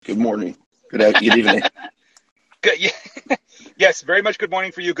Good morning. Good evening. Good, yeah. Yes, very much good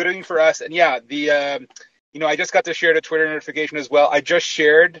morning for you. Good evening for us. And yeah, I just got to share the Twitter notification as well. I just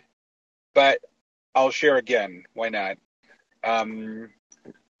shared, but I'll share again. Why not? By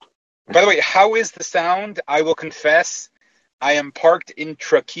the way, how is the sound? I will confess, I am parked in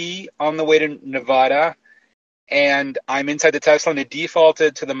Truckee on the way to Nevada, and I'm inside the Tesla, and it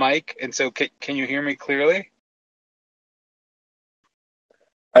defaulted to the mic. And so, can you hear me clearly?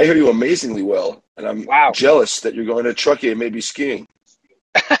 I hear you amazingly well, and I'm Wow. jealous that you're going to Truckee and maybe skiing.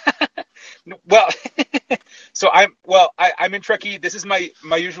 Well, I'm in Truckee. This is my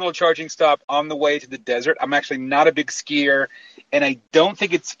usual charging stop on the way to the desert. I'm actually not a big skier, and I don't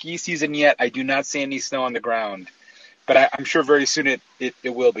think it's ski season yet. I do not see any snow on the ground, but I'm sure very soon it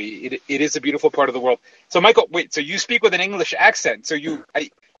will be. It is a beautiful part of the world. So, Michael, wait. So you speak with an English accent. So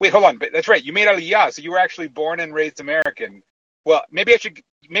wait, hold on. But that's right. You made Aliyah. So you were actually born and raised American. Well, maybe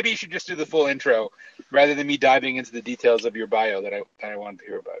you should just do the full intro rather than me diving into the details of your bio that I wanted to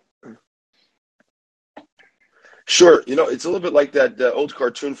hear about. Sure. It's a little bit like that old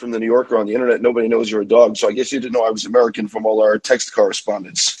cartoon from the New Yorker on the internet. Nobody knows you're a dog. So I guess you didn't know I was American from all our text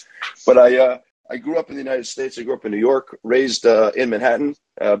correspondence. But I grew up in the United States. I grew up in New York, raised in Manhattan,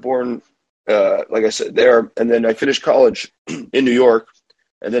 born, like I said, there. And then I finished college in New York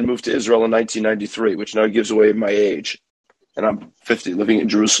and then moved to Israel in 1993, which now gives away my age. And I'm 50, living in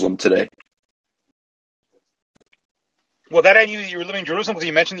Jerusalem today. Well, that I knew that you were living in Jerusalem because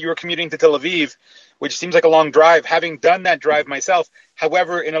you mentioned that you were commuting to Tel Aviv, which seems like a long drive. Having done that drive myself,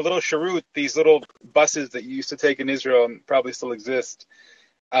 however, in a little sharut, these little buses that you used to take in Israel and probably still exist.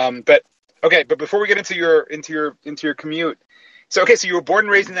 But before we get into your commute, so you were born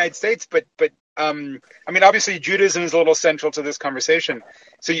and raised in the United States, but obviously Judaism is a little central to this conversation.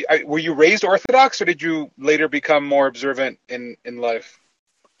 So were you raised Orthodox, or did you later become more observant in life?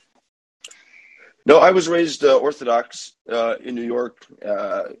 No, I was raised Orthodox in New York.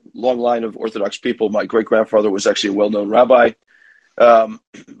 Long line of Orthodox people. My great-grandfather was actually a well-known rabbi.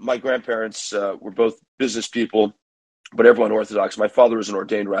 My grandparents were both business people, but everyone Orthodox. My father was an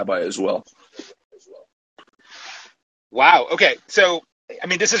ordained rabbi as well. Wow. Okay. So,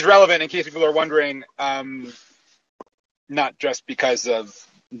 this is relevant in case people are wondering, not just because of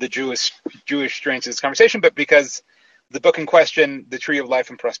the Jewish strengths of this conversation, but because the book in question, The Tree of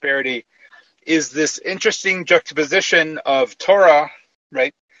Life and Prosperity, is this interesting juxtaposition of Torah,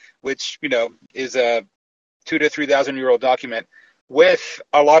 right, which, is a 2,000 to 3,000 year old document, with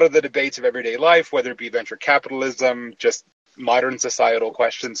a lot of the debates of everyday life, whether it be venture capitalism, just modern societal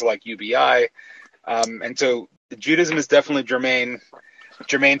questions like UBI. And so Judaism is definitely germane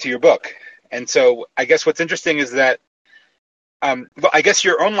to your book. And so I guess what's interesting is that, I guess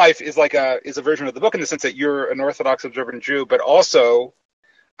your own life is is a version of the book in the sense that you're an Orthodox observant Jew, but also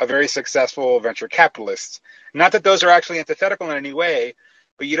a very successful venture capitalist. Not that those are actually antithetical in any way,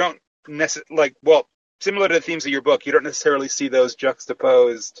 but you don't necessarily, similar to the themes of your book, you don't necessarily see those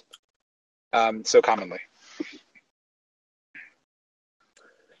juxtaposed so commonly.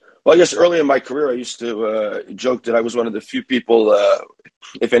 Well, I guess early in my career, I used to joke that I was one of the few people,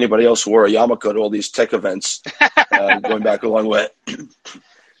 if anybody else wore a yarmulke to all these tech events, going back a long way.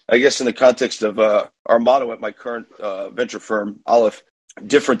 I guess in the context of our motto at my current venture firm, Aleph,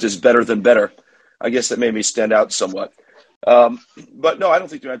 different is better than better. I guess that made me stand out somewhat. But no, I don't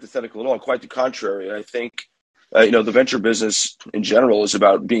think they're antithetical at all. Quite the contrary. I think, the venture business in general is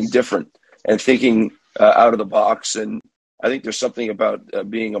about being different and thinking out of the box. And I think there's something about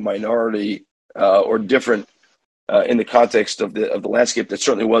being a minority or different in the context of the landscape that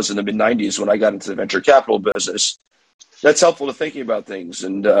certainly was in the mid-'90s when I got into the venture capital business. That's helpful to thinking about things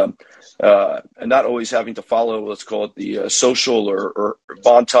and not always having to follow, let's call it the social or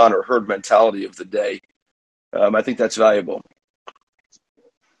bon ton or herd mentality of the day. I think that's valuable.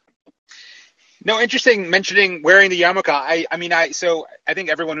 No, interesting mentioning wearing the yarmulke. So I think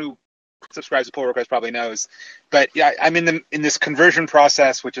everyone who subscribes to Pull Request probably knows, but yeah, I'm in this conversion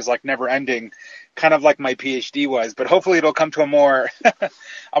process, which is like never ending, kind of like my PhD was, but hopefully it'll come to a more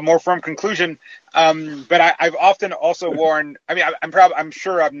firm conclusion. But I've often also worn, I'm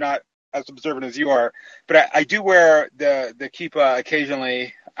sure I'm not as observant as you are, but I do wear the kippah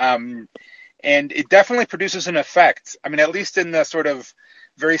occasionally. And it definitely produces an effect. At least in the sort of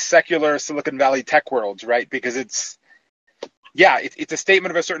very secular Silicon Valley tech worlds, right? Because it's a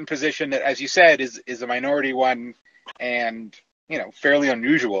statement of a certain position that, as you said, is a minority one and, fairly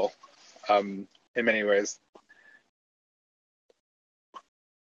unusual in many ways.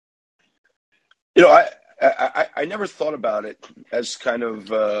 I never thought about it as kind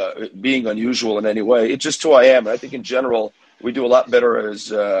of being unusual in any way. It's just who I am. And I think in general, we do a lot better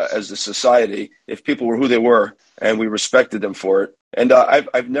as a society if people were who they were and we respected them for it. And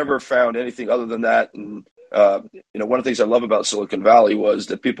I've never found anything other than that. And one of the things I love about Silicon Valley was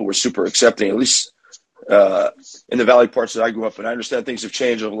that people were super accepting, at least in the Valley parts that I grew up in. I understand things have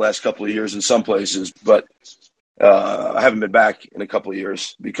changed over the last couple of years in some places, but I haven't been back in a couple of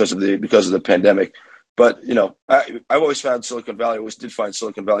years because of the pandemic. But I've always found Silicon Valley. I always did find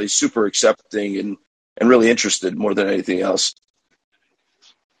Silicon Valley super accepting and really interested more than anything else.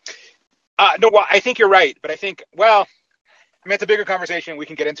 No, well, I think you're right, but I think, well, I mean, it's a bigger conversation. We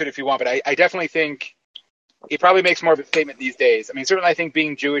can get into it if you want, but I definitely think it probably makes more of a statement these days. I mean, certainly I think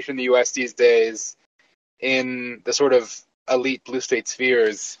being Jewish in the U.S. these days, in the sort of elite blue state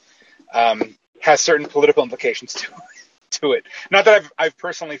spheres, has certain political implications to it. Not that I've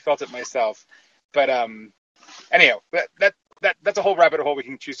personally felt it myself, but anyhow, that's a whole rabbit hole we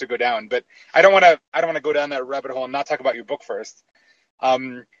can choose to go down. But I don't want to go down that rabbit hole and not talk about your book first.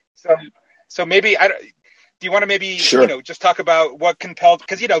 So maybe do you want to maybe Sure. just talk about what compelled,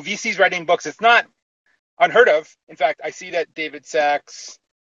 because VCs writing books, it's not unheard of. In fact, I see that David Sachs,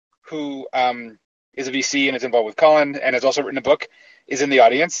 who is a VC and is involved with Colin and has also written a book, is in the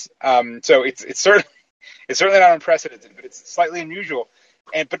audience. So it's certainly not unprecedented, but it's slightly unusual.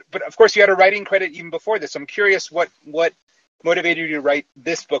 But of course you had a writing credit even before this. So I'm curious what motivated you to write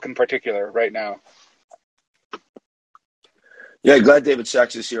this book in particular right now. Yeah, glad David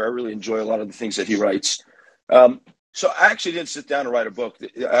Sachs is here. I really enjoy a lot of the things that he writes. So I actually didn't sit down and write a book.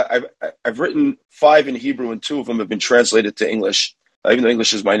 I've written 5 in Hebrew, and 2 of them have been translated to English, even though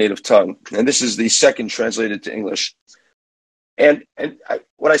English is my native tongue. And this is the second translated to English. And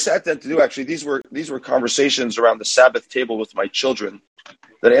what I sat down to do, actually, these were conversations around the Sabbath table with my children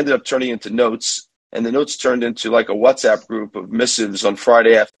that I ended up turning into notes. And the notes turned into like a WhatsApp group of missives on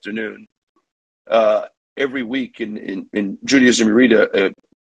Friday afternoon. Every week in Judaism, you read a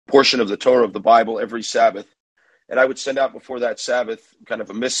portion of the Torah of the Bible every Sabbath. And I would send out before that Sabbath kind of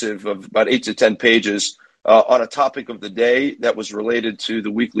a missive of about 8 to 10 pages on a topic of the day that was related to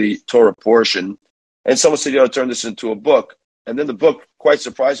the weekly Torah portion. And someone said, turn this into a book. And then the book, quite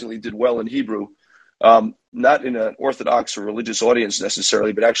surprisingly, did well in Hebrew, not in an Orthodox or religious audience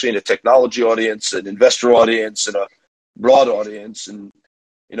necessarily, but actually in a technology audience, an investor audience, and a broad audience. And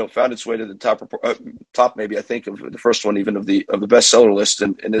found its way to the top maybe, I think, of the first one, even of the bestseller list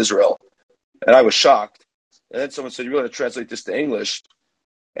in Israel. And I was shocked. And then someone said, you really have to translate this to English.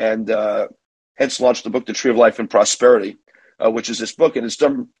 And hence launched the book, The Tree of Life and Prosperity, which is this book. And it's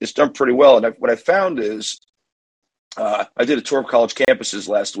done pretty well. And what I found is I did a tour of college campuses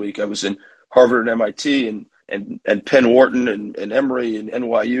last week. I was in Harvard and MIT and Penn Wharton and Emory and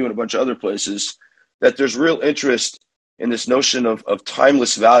NYU and a bunch of other places, that there's real interest in this notion of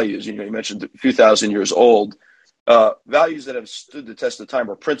timeless values. You mentioned a few thousand years old, values that have stood the test of time,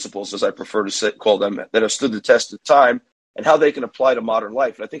 or principles, as I prefer to call them, that have stood the test of time, and how they can apply to modern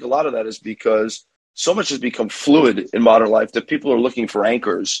life. And I think a lot of that is because so much has become fluid in modern life that people are looking for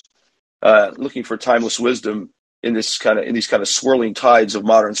anchors, looking for timeless wisdom in these kind of swirling tides of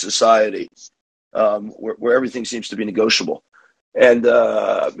modern society, where everything seems to be negotiable. And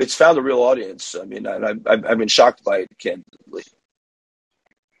it's found a real audience. I mean, I've been shocked by it, candidly.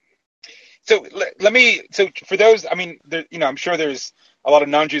 So so for those, I mean, I'm sure there's a lot of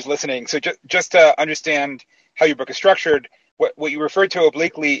non-Jews listening. So just to understand how your book is structured, what you referred to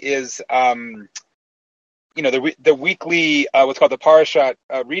obliquely is, the weekly, what's called the Parashat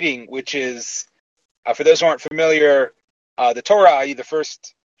reading, which is, for those who aren't familiar, the Torah, i.e. the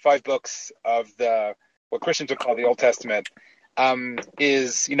first 5 books of what Christians would call the Old Testament,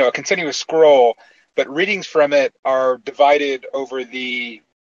 is, a continuous scroll, but readings from it are divided over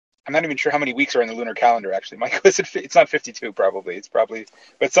I'm not even sure how many weeks are in the lunar calendar, actually. Michael, it's not 52, probably. It's probably,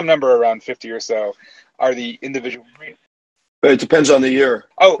 but some number around 50 or so are the individual readings. But it depends on the year.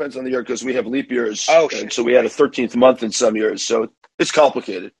 Oh. It depends on the year, because we have leap years. Oh, and so we had a 13th month in some years. So it's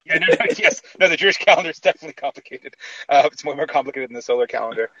complicated. Yeah, the Jewish calendar is definitely complicated. It's more complicated than the solar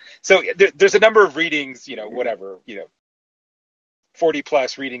calendar. So there's a number of readings, 40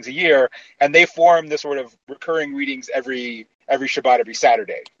 plus readings a year, and they form the sort of recurring readings every Shabbat, every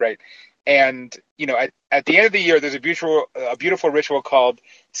Saturday, right? And at the end of the year, there's a beautiful ritual called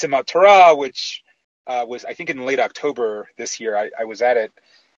Simchat Torah, which was, I think, in late October this year. I was at it,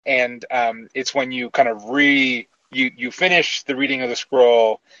 and it's when you kind of you finish the reading of the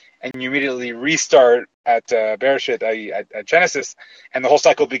scroll, and you immediately restart at Bereshit, at Genesis, and the whole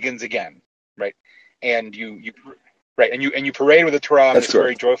cycle begins again, right? And you parade with the Torah in this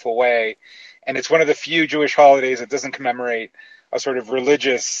very joyful way, and it's one of the few Jewish holidays that doesn't commemorate a sort of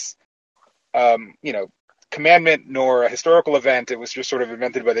religious, commandment nor a historical event. It was just sort of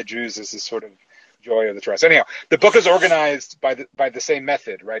invented by the Jews as this sort of joy of the Torah. So anyhow, the book is organized by the same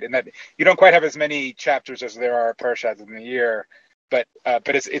method, right? In that you don't quite have as many chapters as there are parashas in the year, but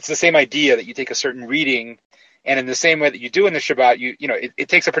it's the same idea that you take a certain reading, and in the same way that you do in the Shabbat, it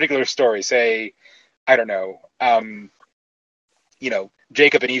takes a particular story. Say, I don't know,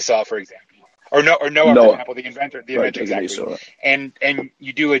 Jacob and Esau, for example. Or Noah, for example, the inventor, right, exactly. And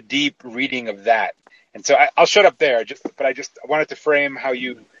you do a deep reading of that. And so I'll shut up there. But I wanted to frame how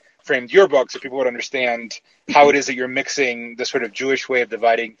you framed your book so people would understand how it is that you're mixing the sort of Jewish way of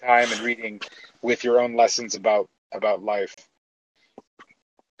dividing time and reading with your own lessons about life.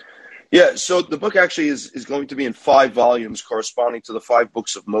 Yeah, so the book actually is going to be in 5 volumes corresponding to the 5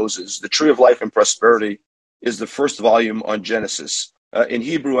 books of Moses. The Tree of Life and Prosperity is the first volume on Genesis. In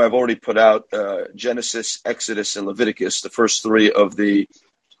Hebrew, I've already put out Genesis, Exodus, and Leviticus, the first 3 of the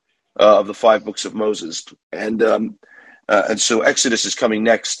 5 books of Moses, and so Exodus is coming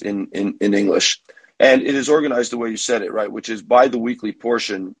next in English, and it is organized the way you said it, right, which is by the weekly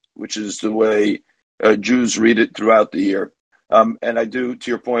portion, which is the way Jews read it throughout the year. And I do,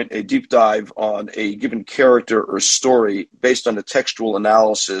 to your point, a deep dive on a given character or story based on the textual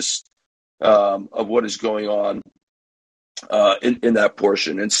analysis of what is going on in that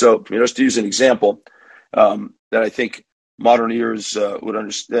portion. And so, just to use an example that I think modern ears would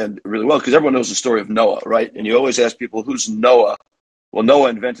understand really well, because everyone knows the story of Noah, right? And you always ask people, who's Noah? Well, Noah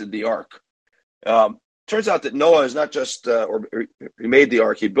invented the ark. Turns out that Noah is not just, or he made the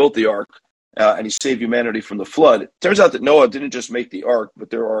ark, he built the ark, and he saved humanity from the flood. It turns out that Noah didn't just make the ark, but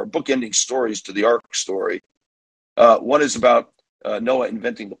there are bookending stories to the ark story. One is about Noah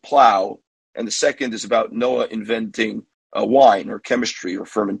inventing the plow, and the second is about Noah inventing wine or chemistry or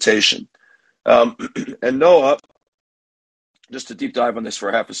fermentation. And Noah, just to deep dive on this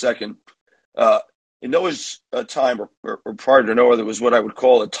for half a second, in Noah's time, or prior to Noah, there was what I would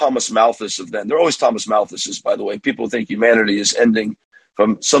call a Thomas Malthus of then. There are always Thomas Malthuses, by the way. People think humanity is ending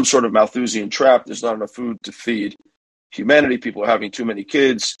from some sort of Malthusian trap. There's not enough food to feed humanity. People are having too many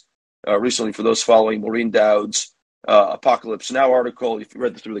kids. Recently, for those following Maureen Dowd's Apocalypse Now article, if you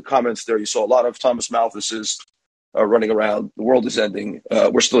read through the comments there, you saw a lot of Thomas Malthuses running around. The world is ending.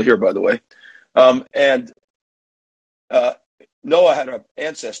 We're still here, by the way. And Noah had an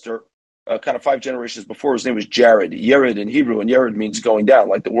ancestor kind of 5 generations before. His name was Jared. Yered in Hebrew, and Yered means going down,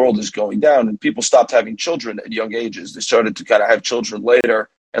 like the world is going down. And people stopped having children at young ages. They started to kind of have children later,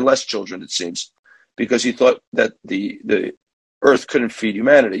 and less children, it seems, because he thought that the earth couldn't feed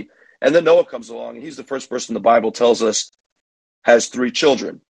humanity. And then Noah comes along, and he's the first person the Bible tells us has 3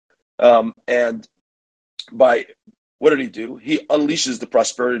 children. And by what did he do? He unleashes the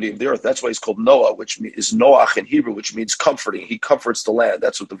prosperity of the earth. That's why he's called Noah, which is Noach in Hebrew, which means comforting. He comforts the land.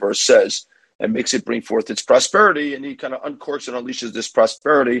 That's what the verse says, and makes it bring forth its prosperity. And he kind of uncorks and unleashes this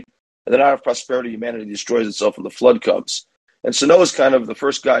prosperity. And then out of prosperity, humanity destroys itself when the flood comes. And so Noah's kind of the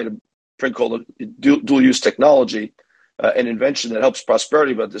first guy to bring called dual-use technology, an invention that helps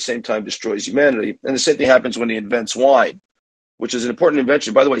prosperity, but at the same time destroys humanity. And the same thing happens when he invents wine, which is an important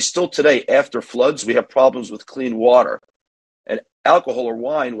invention. By the way, still today, after floods, we have problems with clean water. And alcohol or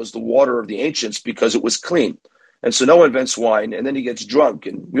wine was the water of the ancients because it was clean. And so Noah invents wine, and then he gets drunk.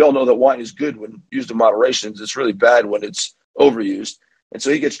 And we all know that wine is good when used in moderation. It's really bad when it's overused. And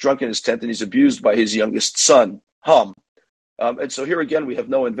so he gets drunk in his tent, and he's abused by his youngest son, Ham. And so here again, we have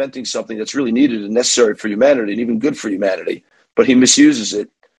Noah inventing something that's really needed and necessary for humanity and even good for humanity. But he misuses it,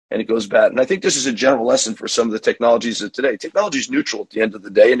 and it goes bad. And I think this is a general lesson for some of the technologies of today. Technology is neutral at the end of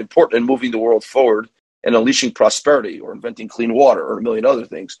the day and important in moving the world forward and unleashing prosperity or inventing clean water or a million other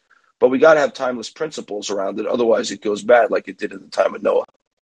things. But we got to have timeless principles around it. Otherwise, it goes bad like it did at the time of Noah.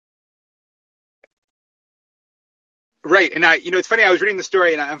 Right. And it's funny, I was reading the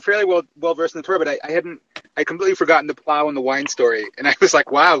story, and I'm fairly well versed in the Torah, but I completely forgotten the plow and the wine story. And I was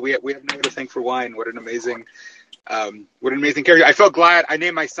like, wow, we have Noah to thank for wine. What an amazing character. I felt glad. I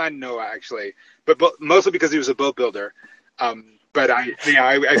named my son Noah, actually, but mostly because he was a boat builder. But I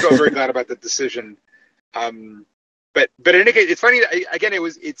felt very glad about the decision. But in any case, it's funny. Again,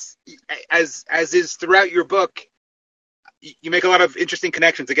 it's as is throughout your book, you make a lot of interesting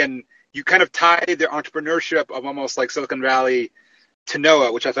connections. Again, you kind of tie the entrepreneurship of almost like Silicon Valley to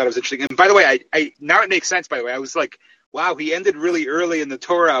Noah, which I thought was interesting. And by the way, I now it makes sense. By the way, I was like, wow, he ended really early in the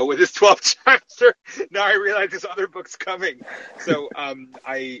Torah with his 12th chapter. Now I realize there's other books coming. So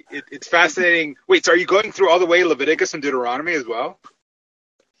it's fascinating. Wait, so are you going through all the way Leviticus and Deuteronomy as well?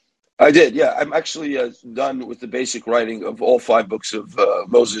 I did, yeah. I'm actually done with the basic writing of all 5 books of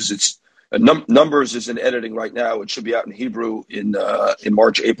Moses. It's Numbers is in editing right now. It should be out in Hebrew in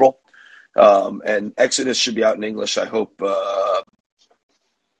March, April. And Exodus should be out in English, I hope,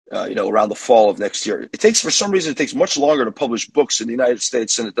 around the fall of next year. For some reason, it takes much longer to publish books in the United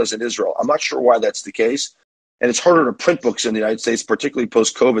States than it does in Israel. I'm not sure why that's the case. And it's harder to print books in the United States, particularly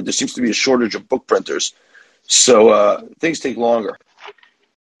post-COVID. There seems to be a shortage of book printers. So things take longer.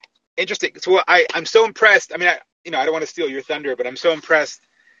 Interesting. So I'm so impressed. I mean, I don't want to steal your thunder, but I'm so impressed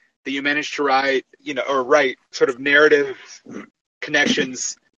that you managed to write sort of narrative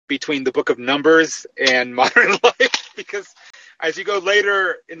connections between the Book of Numbers and modern life, because as you go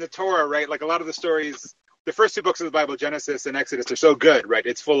later in the Torah, right, like a lot of the stories, the first two books of the Bible, Genesis and Exodus, are so good, right?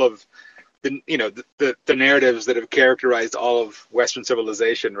 It's full of the narratives that have characterized all of Western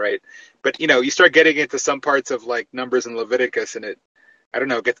civilization, right? But you start getting into some parts of like Numbers and Leviticus, and it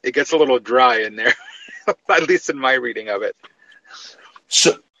gets a little dry in there, at least in my reading of it.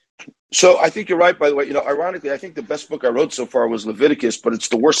 So I think you're right, by the way. Ironically, I think the best book I wrote so far was Leviticus, but it's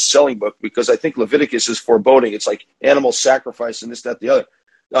the worst selling book because I think Leviticus is foreboding. It's like animal sacrifice and this, that, the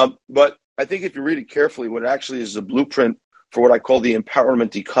other. But I think if you read it carefully, what it actually is a blueprint for what I call the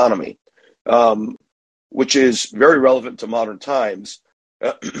empowerment economy, which is very relevant to modern times,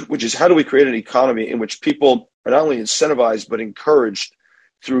 which is how do we create an economy in which people are not only incentivized but encouraged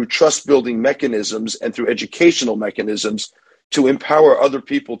through trust-building mechanisms and through educational mechanisms to empower other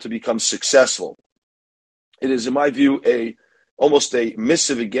people to become successful. It is, in my view, almost a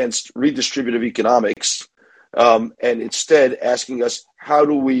missive against redistributive economics, and instead asking us how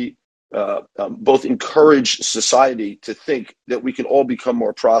do we both encourage society to think that we can all become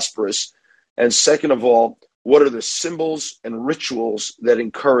more prosperous, and second of all, what are the symbols and rituals that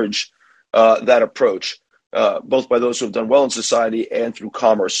encourage that approach, both by those who have done well in society and through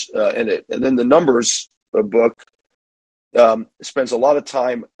commerce in it. And then the Numbers book spends a lot of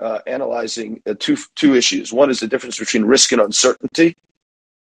time analyzing two issues. One is the difference between risk and uncertainty.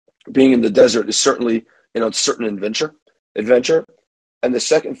 Being in the desert is certainly an uncertain adventure. And the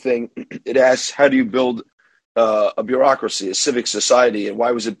second thing, it asks, how do you build a bureaucracy, a civic society, and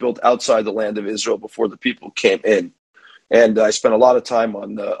why was it built outside the land of Israel before the people came in? And I spent a lot of time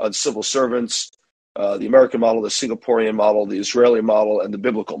on civil servants, the American model, the Singaporean model, the Israeli model, and the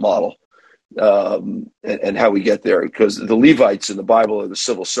biblical model. And how we get there, because the Levites in the Bible are the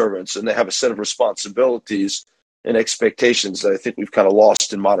civil servants, and they have a set of responsibilities and expectations that I think we've kind of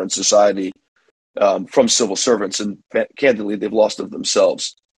lost in modern society from civil servants, and candidly, they've lost of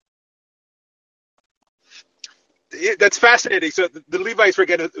themselves. That's fascinating. So the Levites, for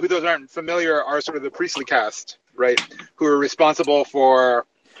again, who those aren't familiar, are sort of the priestly caste, right? Who are responsible for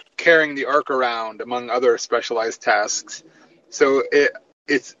carrying the ark around, among other specialized tasks. So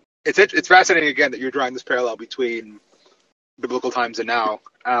it's fascinating again that you're drawing this parallel between biblical times and now.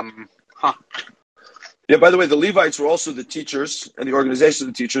 Yeah. By the way, the Levites were also the teachers and the organization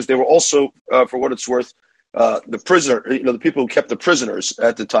of the teachers. They were also, for what it's worth, the prisoner. The people who kept the prisoners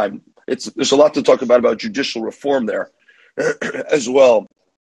at the time. There's a lot to talk about judicial reform there as well.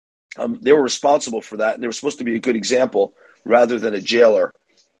 They were responsible for that, and they were supposed to be a good example rather than a jailer.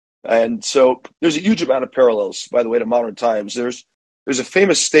 And so there's a huge amount of parallels, by the way, to modern times. There's a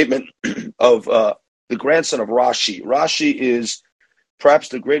famous statement of the grandson of Rashi. Rashi is perhaps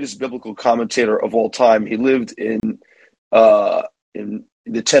the greatest biblical commentator of all time. He lived in the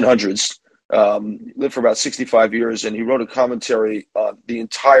 1000s, lived for about 65 years, and he wrote a commentary on the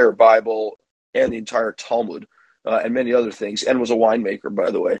entire Bible and the entire Talmud and many other things, and was a winemaker, by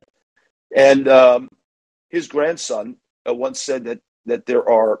the way. And his grandson once said that there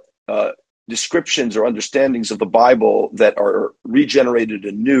are descriptions or understandings of the Bible that are regenerated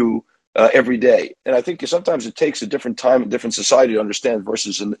anew every day. And I think sometimes it takes a different time and different society to understand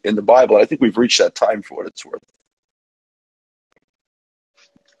verses in the Bible. And I think we've reached that time for what it's worth.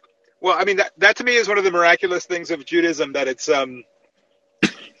 Well, I mean, that to me is one of the miraculous things of Judaism, that it's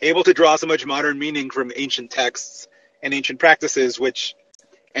able to draw so much modern meaning from ancient texts and ancient practices,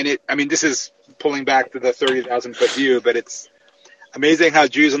 this is pulling back to the 30,000 foot view, but it's amazing how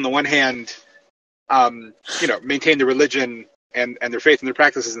Jews, on the one hand, maintain their religion and their faith and their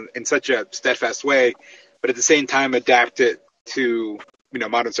practices in such a steadfast way, but at the same time adapt it to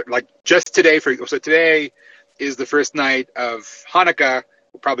modern. Like just today, so today is the first night of Hanukkah,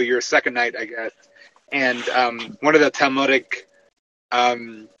 probably your second night, I guess. And one of the Talmudic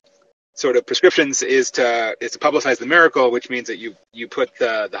sort of prescriptions is to publicize the miracle, which means that you put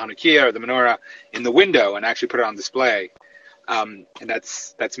the Hanukkah or the menorah in the window and actually put it on display. And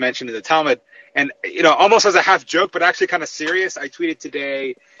that's mentioned in the Talmud. And, almost as a half joke, but actually kind of serious, I tweeted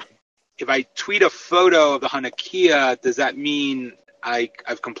today, if I tweet a photo of the Hanukkah, does that mean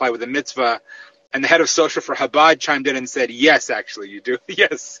I've complied with the mitzvah? And the head of social for Chabad chimed in and said, yes, actually, you do.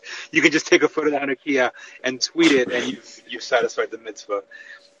 Yes, you can just take a photo of the Hanukkah and tweet it, and you've satisfied the mitzvah.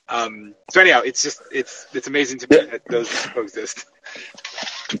 So anyhow, it's amazing to me that those coexist.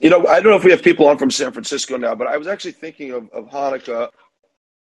 I don't know if we have people on from San Francisco now, but I was actually thinking of Hanukkah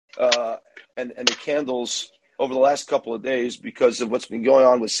and the candles over the last couple of days because of what's been going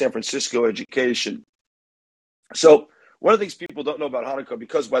on with San Francisco education. So one of the things people don't know about Hanukkah,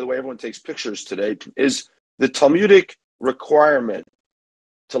 because, by the way, everyone takes pictures today, is the Talmudic requirement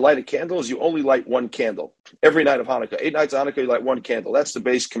to light a candle is you only light one candle every night of Hanukkah. 8 nights of Hanukkah, you light one candle. That's the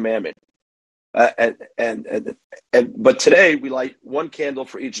base commandment. But today we light one candle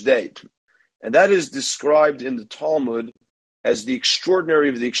for each day, and that is described in the Talmud as the extraordinary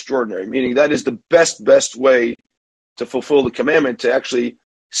of the extraordinary, meaning that is the best way to fulfill the commandment, to actually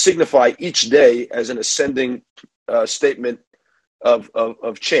signify each day as an ascending statement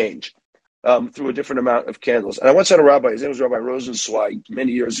of change through a different amount of candles. And I once had a rabbi, his name was Rabbi Rosenzweig,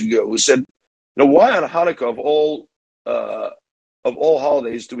 many years ago, who said, why on Hanukkah of all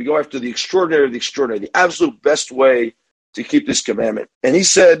holidays do we go after the extraordinary of the extraordinary, the absolute best way to keep this commandment? And he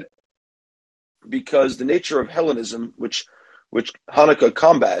said, because the nature of Hellenism, which Hanukkah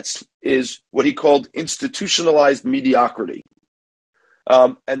combats, is what he called institutionalized mediocrity.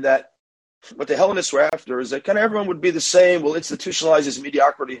 And that what the Hellenists were after is that kind of everyone would be the same. We'll institutionalize this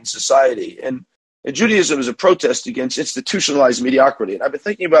mediocrity in society. And Judaism is a protest against institutionalized mediocrity. And I've been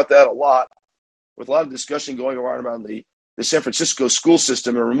thinking about that a lot, with a lot of discussion going around the San Francisco school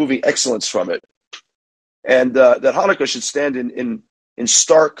system and removing excellence from it. And that Hanukkah should stand in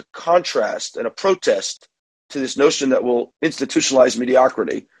stark contrast and a protest to this notion that will institutionalize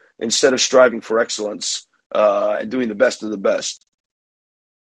mediocrity instead of striving for excellence and doing the best of the best.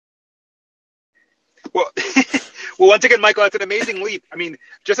 Well, once again, Michael, that's an amazing leap. I mean,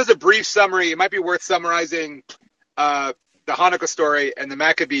 just as a brief summary, it might be worth summarizing the Hanukkah story and the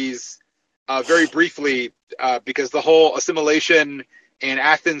Maccabees very briefly, because the whole assimilation in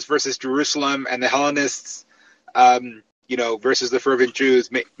Athens versus Jerusalem and the Hellenists, versus the fervent Jews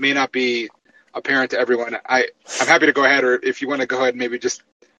may not be apparent to everyone. I'm happy to go ahead, or if you want to go ahead and maybe just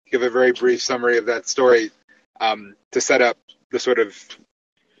give a very brief summary of that story to set up the sort of...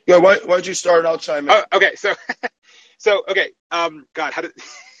 Yeah, why don't you start and I'll chime in? Oh, okay, God,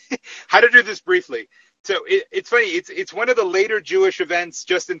 how to do this briefly. So it's funny. It's one of the later Jewish events,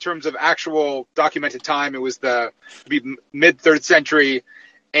 just in terms of actual documented time. It was the mid 3rd century,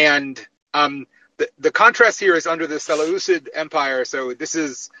 and the contrast here is under the Seleucid Empire. So this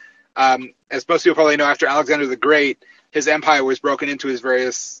is, as most people probably know, after Alexander the Great, his empire was broken into his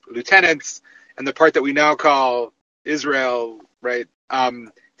various lieutenants, and the part that we now call Israel, right,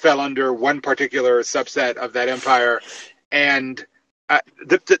 fell under one particular subset of that empire. And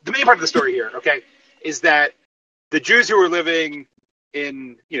the main part of the story here, okay, is that the Jews who were living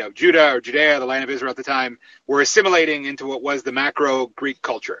in, Judah or Judea, the land of Israel at the time, were assimilating into what was the macro Greek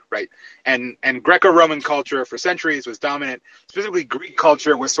culture, right? And Greco-Roman culture for centuries was dominant. Specifically, Greek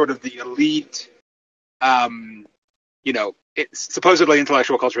culture was sort of the elite, it's supposedly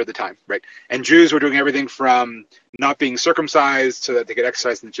intellectual culture at the time, right? And Jews were doing everything from not being circumcised so that they could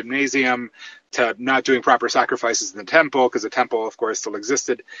exercise in the gymnasium, to not doing proper sacrifices in the temple, because the temple, of course, still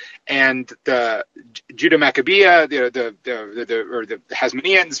existed. And the Judah Maccabea, the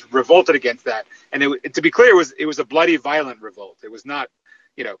Hasmoneans revolted against that. And to be clear, it was a bloody, violent revolt. It was not,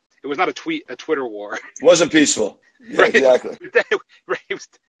 it was not a Twitter war. It wasn't peaceful. Yeah, right? Exactly. Right. It was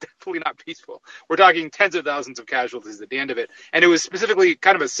definitely not peaceful. We're talking tens of thousands of casualties at the end of it. And it was specifically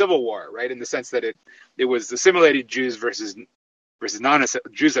kind of a civil war, right? In the sense that it was assimilated Jews versus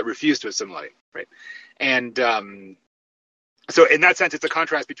non-Jews that refused to assimilate, right? And so in that sense, it's a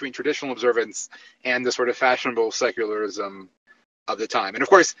contrast between traditional observance and the sort of fashionable secularism of the time. And of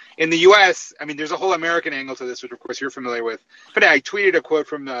course, in the U.S., I mean, there's a whole American angle to this, which of course you're familiar with. But I tweeted a quote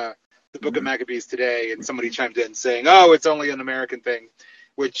from the Book of Maccabees today, and somebody chimed in saying, "Oh, it's only an American thing,"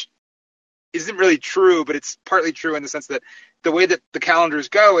 which isn't really true, but it's partly true in the sense that the way that the calendars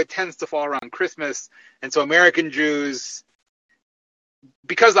go, it tends to fall around Christmas. And so American Jews,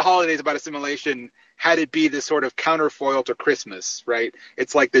 because the holiday is about assimilation, had it be this sort of counterfoil to Christmas, right?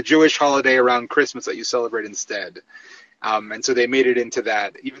 It's like the Jewish holiday around Christmas that you celebrate instead. And so they made it into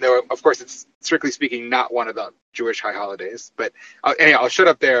that, even though, of course, it's strictly speaking not one of the Jewish high holidays. But anyhow, I'll shut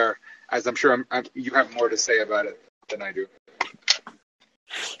up there, as I'm sure you have more to say about it than I do.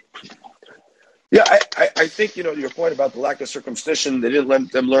 Yeah, I think, your point about the lack of circumcision, they didn't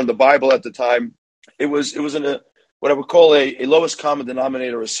let them learn the Bible at the time. It was in what I would call a lowest common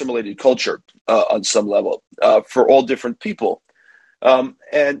denominator assimilated culture on some level for all different people.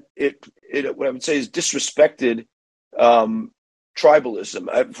 And it what I would say is disrespected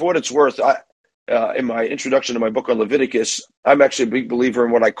tribalism. For what it's worth, in my introduction to my book on Leviticus, I'm actually a big believer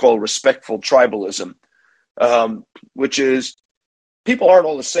in what I call respectful tribalism, which is people aren't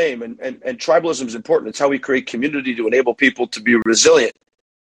all the same, and tribalism is important. It's how we create community to enable people to be resilient,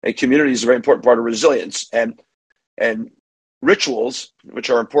 and community is a very important part of resilience. And rituals, which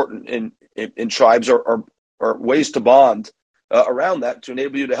are important in tribes, are ways to bond around that to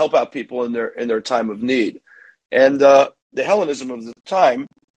enable you to help out people in their time of need. And the Hellenism of the time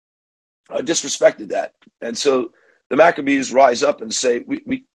disrespected that, and so the Maccabees rise up and say,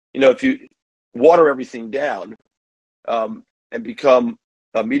 we if you water everything down and become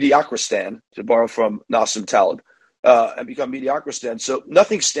a mediocristan, to borrow from Nassim Taleb, and become mediocristan, so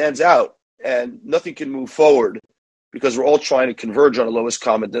nothing stands out and nothing can move forward because we're all trying to converge on a lowest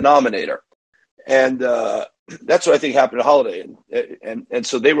common denominator. And that's what I think happened at Holiday. And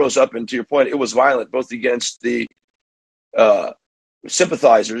so they rose up, and to your point, it was violent, both against the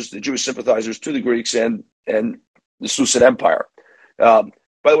sympathizers, the Jewish sympathizers to the Greeks and the Seleucid Empire. By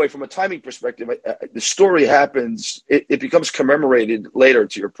the way, from a timing perspective, the story happens, it becomes commemorated later,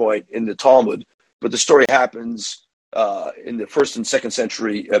 to your point, in the Talmud, but the story happens in the 1st and 2nd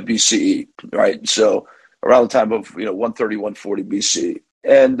century BCE, right? So around the time of 130, 140 BC.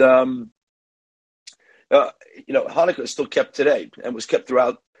 And Hanukkah is still kept today and was kept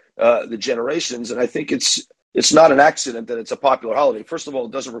throughout the generations, and I think it's not an accident that it's a popular holiday. First of all,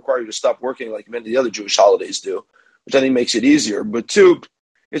 it doesn't require you to stop working like many of the other Jewish holidays do, which I think makes it easier. But two,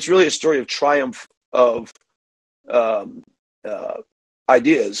 it's really a story of triumph of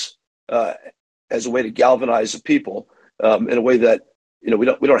ideas as a way to galvanize the people in a way that we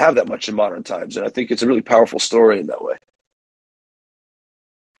don't have that much in modern times, and I think it's a really powerful story in that way.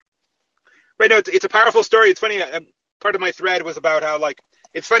 Right. No, it's a powerful story. It's funny. Part of my thread was about how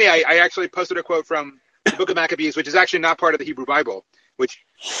it's funny. I actually posted a quote from the Book of Maccabees, which is actually not part of the Hebrew Bible, which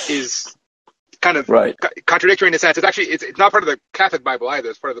is kind of contradictory in a sense. It's not part of the Catholic Bible either.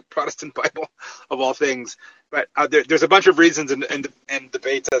 It's part of the Protestant Bible, of all things. But there's a bunch of reasons and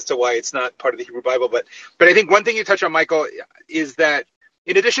debates as to why it's not part of the Hebrew Bible. But I think one thing you touch on, Michael, is that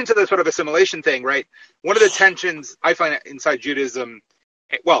in addition to the sort of assimilation thing, right, one of the tensions I find inside Judaism,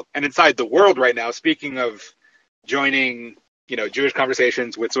 well, and inside the world right now, speaking of joining, Jewish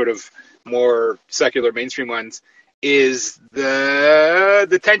conversations with sort of more secular mainstream ones, is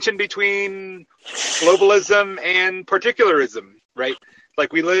the tension between globalism and particularism, right?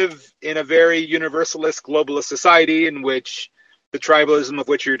 Like, we live in a very universalist, globalist society in which the tribalism of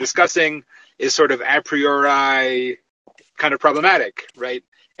which you're discussing is sort of a priori kind of problematic, right?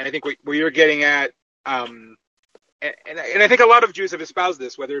 And I think what you're getting at, and I think a lot of Jews have espoused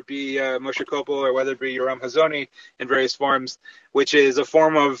this, whether it be Moshe Koppel or whether it be Yoram Hazony in various forms, which is a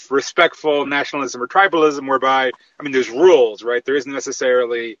form of respectful nationalism or tribalism whereby, there's rules, right? There isn't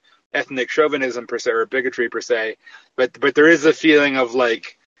necessarily ethnic chauvinism per se or bigotry per se, but there is a feeling of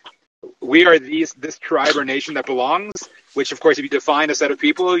we are this tribe or nation that belongs, which of course if you define a set of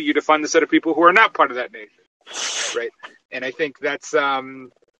people, you define the set of people who are not part of that nation, right? And I think that's,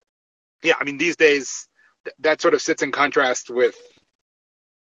 these days, that sort of sits in contrast with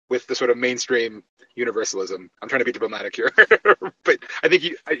the sort of mainstream universalism. I'm trying to be diplomatic here, but I think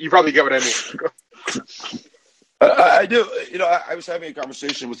you probably get what I mean. I do. I was having a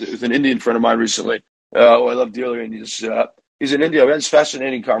conversation with an Indian friend of mine recently, who I love dearly, and he's in India. We had this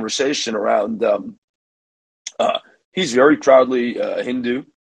fascinating conversation around. He's very proudly Hindu,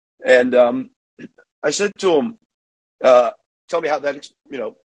 and I said to him, "Tell me how that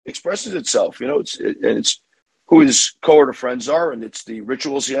expresses itself. It's who his cohort of friends are, and it's the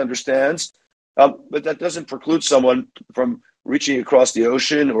rituals he understands. But that doesn't preclude someone from reaching across the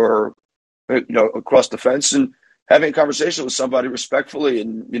ocean or across the fence and having a conversation with somebody respectfully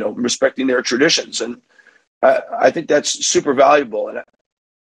and respecting their traditions. And I think that's super valuable. And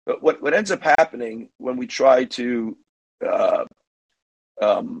what ends up happening when we try to how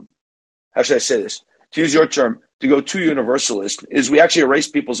should I say this? To use your term, to go too universalist, is we actually erase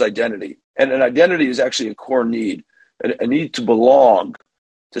people's identity. And an identity is actually a core need. A need to belong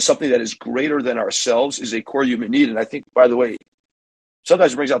to something that is greater than ourselves is a core human need. And I think, by the way,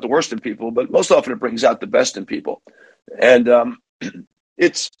 sometimes it brings out the worst in people, but most often it brings out the best in people. And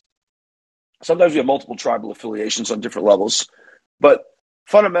it's sometimes we have multiple tribal affiliations on different levels, but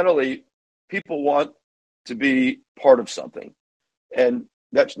fundamentally, people want to be part of something. And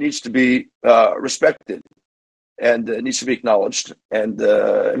that needs to be respected, and it needs to be acknowledged and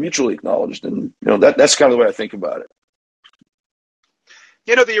mutually acknowledged. And that's kind of the way I think about it.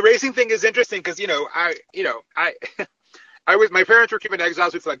 The erasing thing is interesting because I my parents were Cuban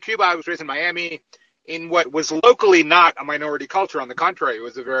exiles who fled Cuba. I was raised in Miami in what was locally not a minority culture. On the contrary, it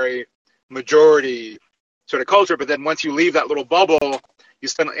was a very majority sort of culture. But then once you leave that little bubble, you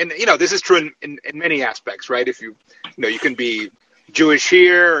spend, and this is true in many aspects, right? If you can be Jewish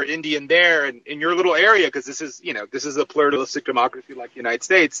here or Indian there, and in your little area, because this is a pluralistic democracy like the United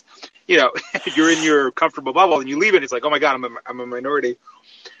States. You're in your comfortable bubble, and you leave it. It's like, oh my God, I'm a minority,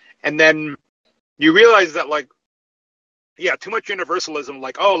 and then you realize that, like, yeah, too much universalism,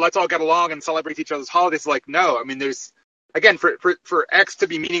 like, oh, let's all get along and celebrate each other's holidays. Like, no, I mean, there's, again, for X to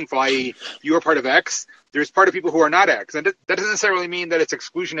be meaningful, i.e. you are part of X, there's part of people who are not X. And that doesn't necessarily mean that it's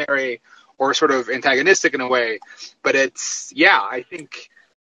exclusionary or sort of antagonistic in a way, but it's, I think,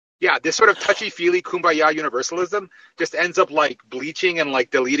 this sort of touchy-feely kumbaya universalism just ends up like bleaching and like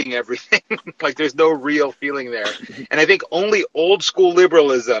deleting everything. Like there's no real feeling there. And I think only old school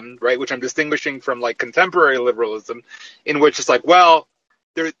liberalism, right, which I'm distinguishing from like contemporary liberalism, in which it's like, well,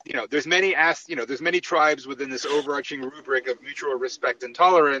 there's many tribes within this overarching rubric of mutual respect and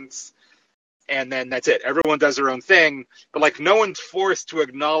tolerance, and then that's it. Everyone does their own thing, but like no one's forced to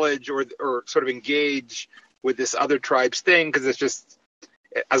acknowledge or sort of engage with this other tribe's thing, because it's just,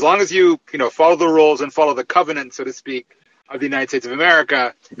 as long as you follow the rules and follow the covenant, so to speak, of the United States of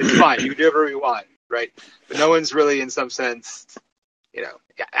America, it's fine. You can do whatever you want, right? But no one's really, in some sense,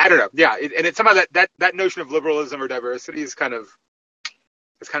 I don't know. Yeah, and it's somehow that notion of liberalism or diversity is kind of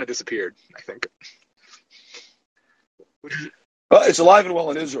disappeared, I think. Well, it's alive and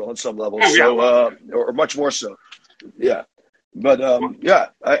well in Israel on some level, or much more so. Yeah, but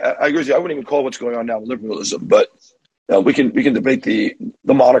I agree with you. I wouldn't even call what's going on now liberalism, but we can debate the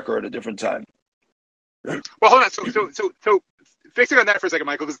moniker at a different time. Well, hold on. So fixing on that for a second,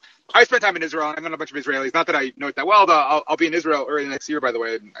 Michael, because I spent time in Israel, and I know a bunch of Israelis. Not that I know it that well. I'll be in Israel early next year, by the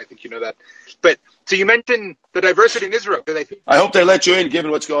way, and I think you know that. But so you mentioned the diversity in Israel. I hope they let you in,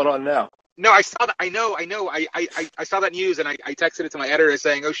 given what's going on now. No, I saw that. I know. I saw that news, and I texted it to my editor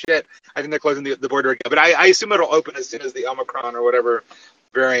saying, "Oh shit, I think they're closing the border again." But I assume it'll open as soon as the Omicron or whatever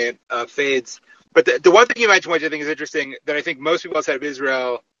variant fades. But the one thing you mentioned, which I think is interesting, that I think most people outside of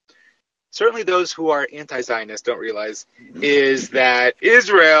Israel, certainly those who are anti-Zionist, don't realize, is that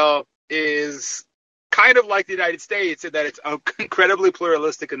Israel is kind of like the United States in that it's incredibly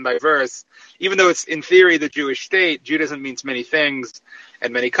pluralistic and diverse. Even though it's, in theory, the Jewish state, Judaism means many things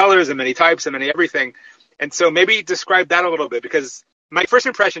and many colors and many types and many everything. And so maybe describe that a little bit, because my first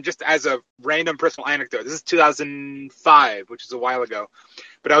impression, just as a random personal anecdote, this is 2005, which is a while ago,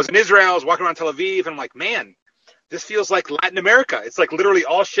 but I was in Israel, I was walking around Tel Aviv, and I'm like, man, this feels like Latin America. It's like literally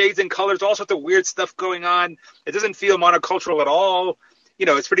all shades and colors, all sorts of weird stuff going on. It doesn't feel monocultural at all.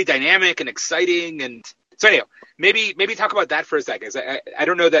 It's pretty dynamic and exciting. And so anyhow, maybe talk about that for a second. I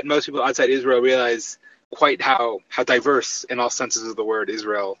don't know that most people outside Israel realize quite how diverse in all senses of the word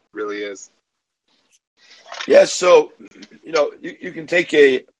Israel really is. Yeah, so, you can take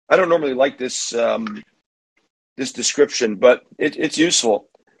I don't normally like this this description, but it's useful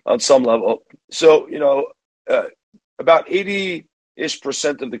on some level. So, about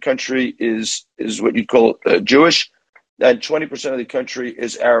 80-ish% of the country is what you'd call Jewish, and 20% of the country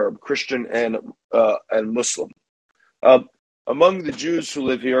is Arab, Christian, and Muslim. Among the Jews who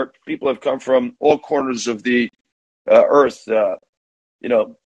live here, people have come from all corners of the earth,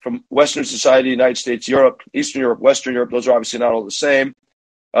 from Western society, United States, Europe, Eastern Europe, Western Europe. Those are obviously not all the same.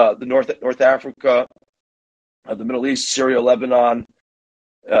 The North Africa, the Middle East, Syria, Lebanon,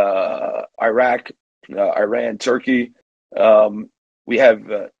 Iraq, Iran, Turkey. We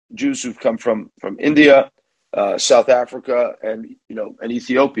have Jews who've come from India, South Africa, and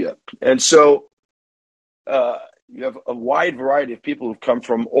Ethiopia. And so you have a wide variety of people who've come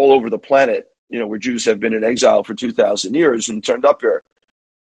from all over the planet, where Jews have been in exile for 2,000 years and turned up here.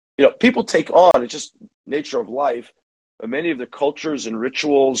 People take on, it's just nature of life, many of the cultures and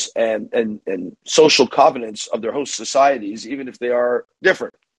rituals and social covenants of their host societies, even if they are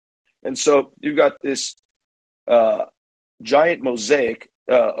different. And so you've got this giant mosaic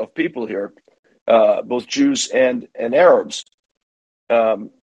of people here, both Jews and Arabs,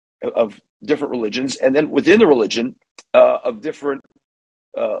 of different religions, and then within the religion of different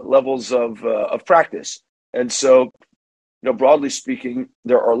levels of practice. And so, broadly speaking,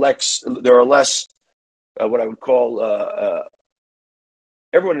 there are less what I would call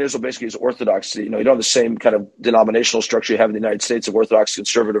everyone in Israel basically is Orthodox. You don't have the same kind of denominational structure you have in the United States of Orthodox,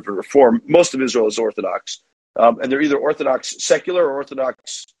 Conservative, and Reform. Most of Israel is Orthodox, and they're either Orthodox secular or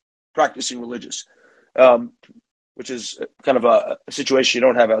Orthodox practicing religious, which is kind of a situation you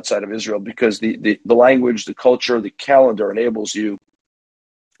don't have outside of Israel, because the language, the culture, the calendar enables you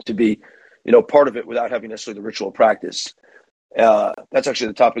to be, part of it without having necessarily the ritual practice. That's actually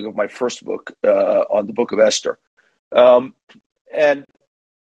the topic of my first book on the Book of Esther. Um, and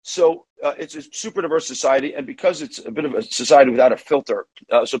so it's a super diverse society, and because it's a bit of a society without a filter,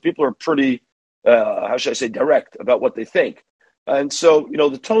 so people are pretty, how should I say, direct about what they think. And so,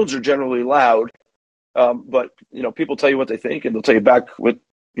 the tones are generally loud, but, people tell you what they think, and they'll tell you back what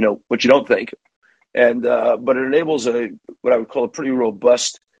you don't think. And but it enables what I would call a pretty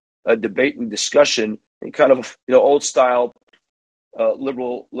robust debate and discussion in kind of old style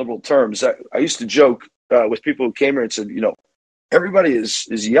liberal terms. I used to joke with people who came here and said, everybody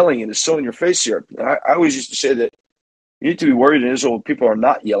is yelling and is so in your face here. I always used to say that you need to be worried in Israel when people are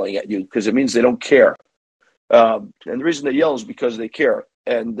not yelling at you, because it means they don't care. And the reason they yell is because they care.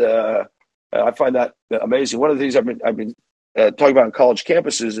 And I find that amazing. One of the things I've been talking about on college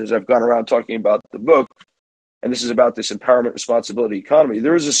campuses is I've gone around talking about the book, and this is about this empowerment, responsibility economy.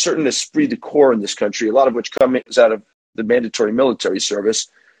 There is a certain esprit de corps in this country, a lot of which comes out of the mandatory military service,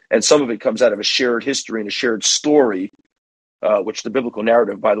 and some of it comes out of a shared history and a shared story, which the biblical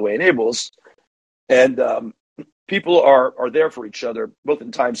narrative, by the way, enables. And people are there for each other, both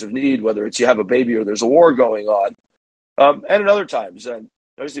in times of need, whether it's you have a baby or there's a war going on, and in other times. And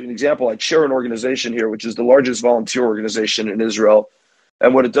I'll just give an example. I chair an organization here, which is the largest volunteer organization in Israel.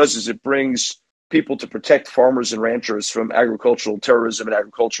 And what it does is it brings people to protect farmers and ranchers from agricultural terrorism and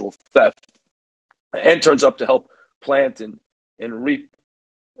agricultural theft, and turns up to help plant and reap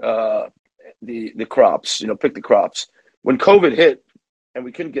the crops, pick the crops. When COVID hit and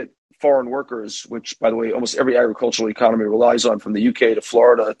we couldn't get foreign workers, which, by the way, almost every agricultural economy relies on, from the UK to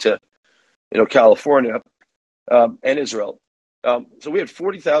Florida to California and Israel. So we had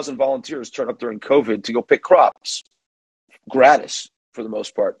 40,000 volunteers turn up during COVID to go pick crops, gratis for the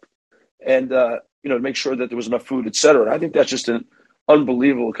most part, and to make sure that there was enough food, et cetera. And I think that's just an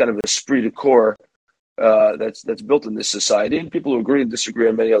unbelievable kind of esprit de corps that's built in this society. And people who agree and disagree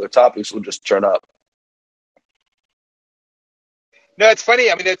on many other topics will just turn up. No, it's funny.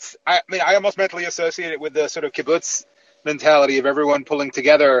 I almost mentally associate it with the sort of kibbutz mentality of everyone pulling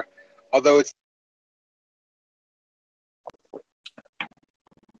together, although it's.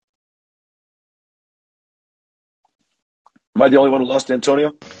 Am I the only one who lost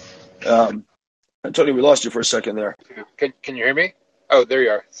Antonio? Antonio, we lost you for a second there. Can you hear me? Oh, there you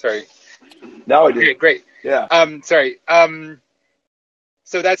are. Sorry. Now I do. Okay, great. Yeah. Sorry.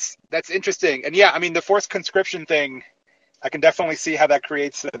 So that's interesting. And yeah, the forced conscription thing, I can definitely see how that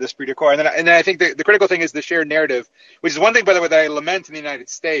creates this esprit de corps. And then I think the critical thing is the shared narrative, which is one thing, by the way, that I lament in the United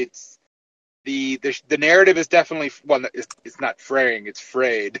States. The narrative is definitely, well, it's not fraying, it's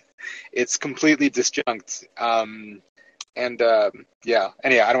frayed. It's completely disjunct. Yeah.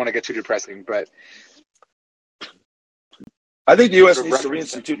 Anyhow, I don't want to get too depressing, but I think the U.S. needs to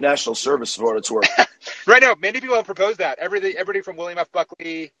reinstitute national service for what it's worth. Right now, many people have proposed that. Everybody from William F.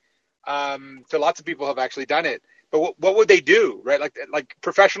 Buckley to lots of people have actually done it. But what would they do, right? Like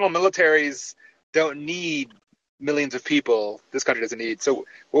professional militaries don't need millions of people. This country doesn't need. So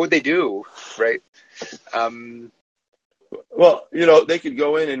what would they do, right? Well, they could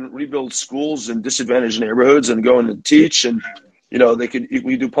go in and rebuild schools in disadvantaged neighborhoods and go in and teach, and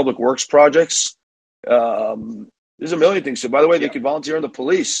we do public works projects. There's a million things. So, by the way, they could volunteer in the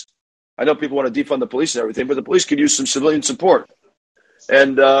police. I know people want to defund the police and everything, but the police could use some civilian support.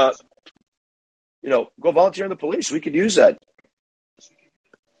 And go volunteer in the police. We could use that.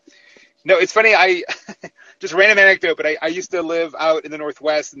 No, it's funny. I just random anecdote, but I used to live out in the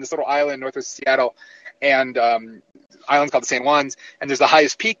Northwest in this little island northwest of Seattle, and island's called the St. Juan's, and there's the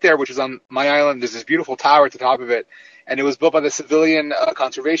highest peak there, which is on my island. There's this beautiful tower at the top of it, and it was built by the Civilian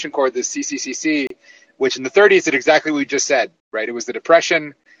Conservation Corps, the CCCC, which in the 30s did exactly what we just said, right? It was the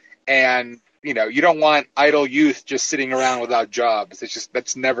Depression, and you don't want idle youth just sitting around without jobs.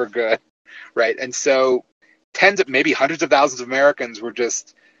 That's never good, right? And so maybe hundreds of thousands of Americans were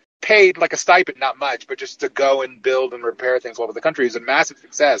just paid like a stipend, not much, but just to go and build and repair things all over the country. It was a massive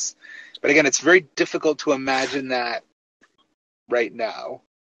success. But again, it's very difficult to imagine that right now.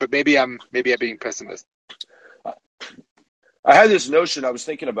 But maybe I'm being pessimist. I had this notion I was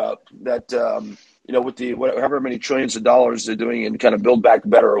thinking about that, with the however many trillions of dollars they're doing in kind of Build Back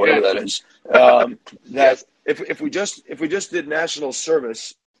Better or whatever that is, that yes. if we just did national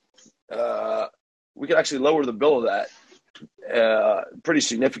service, we could actually lower the bill of that pretty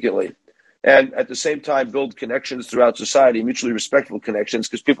significantly, and at the same time build connections throughout society, mutually respectful connections,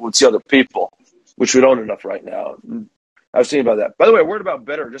 because people would see other people, which we don't enough right now. I was thinking about that. By the way, a word about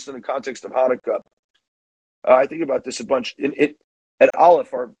better, just in the context of Hanukkah. I think about this a bunch. At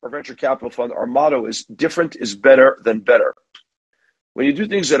Aleph, our venture capital fund, our motto is different is better than better. When you do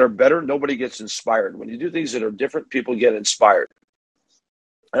things that are better, nobody gets inspired. When you do things that are different, people get inspired.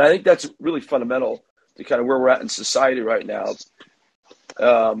 And I think that's really fundamental to kind of where we're at in society right now.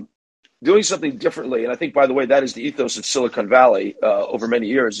 Doing something differently, and I think, by the way, that is the ethos of Silicon Valley over many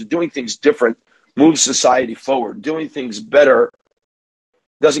years. Doing things different moves society forward. Doing things better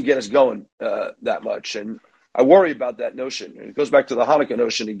doesn't get us going that much. And I worry about that notion. And it goes back to the Hanukkah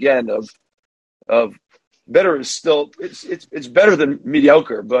notion again of better is still, it's better than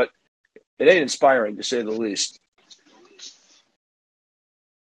mediocre, but it ain't inspiring, to say the least.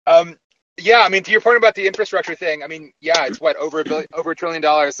 Yeah, I mean, to your point about the infrastructure thing, I mean, yeah, it's what, over $1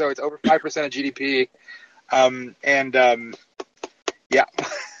 trillion, so it's over 5% of GDP. Yeah,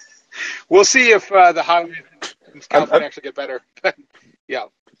 we'll see if the highways in California actually get better. Yeah.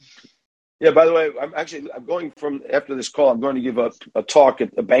 Yeah, by the way, I'm going from, after this call, I'm going to give a talk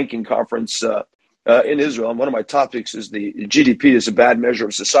at a banking conference in Israel. And one of my topics is the GDP is a bad measure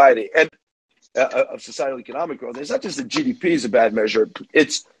of society and of societal economic growth. It's not just that GDP is a bad measure.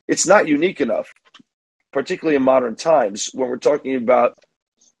 It's not unique enough, particularly in modern times when we're talking about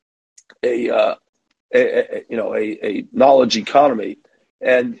a knowledge economy.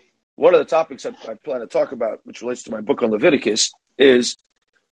 And one of the topics I plan to talk about, which relates to my book on Leviticus, is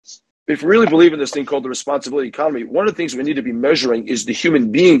if we really believe in this thing called the responsibility economy, one of the things we need to be measuring is the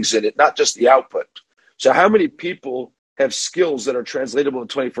human beings in it, not just the output. So how many people have skills that are translatable in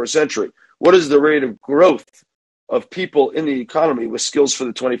the 21st century? What is the rate of growth of people in the economy with skills for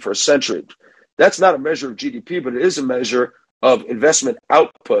the 21st century? That's not a measure of GDP, but it is a measure of investment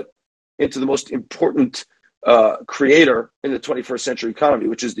output into the most important creator in the 21st century economy,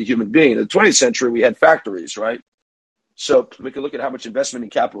 which is the human being. In the 20th century, we had factories, right? So we can look at how much investment in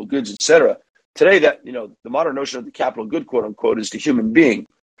capital goods, et cetera. Today, that the modern notion of the capital good, quote unquote, is the human being,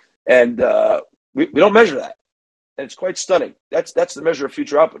 and we don't measure that, and it's quite stunning. That's the measure of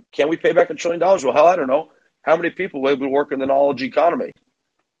future output. Can we pay back $1 trillion? Well, hell, I don't know. How many people will be able to work in the knowledge economy?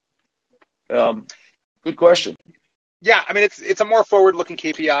 Good question. Yeah, I mean, it's a more forward-looking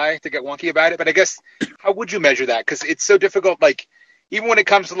KPI to get wonky about it, but I guess how would you measure that? Because it's so difficult. Like, even when it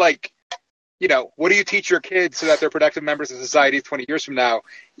comes to what do you teach your kids so that they're productive members of society 20 years from now?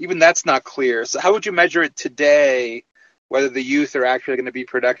 Even that's not clear. So how would you measure it today, whether the youth are actually going to be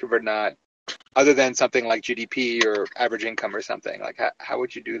productive or not, other than something like GDP or average income or something? Like, how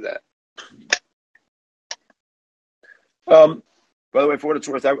would you do that? By the way, for what it's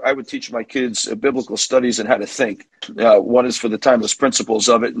worth, I would teach my kids biblical studies and how to think. One is for the timeless principles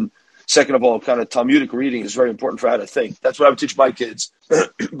of it, and second of all, kind of Talmudic reading is very important for how to think. That's what I would teach my kids.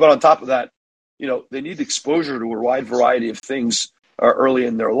 But on top of that, they need exposure to a wide variety of things early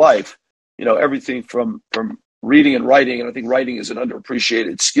in their life. Everything from reading and writing, and I think writing is an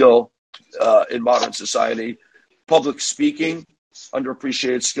underappreciated skill in modern society. Public speaking,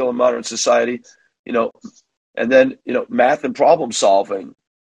 underappreciated skill in modern society. And then math and problem solving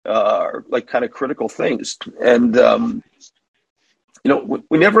are like kind of critical things. And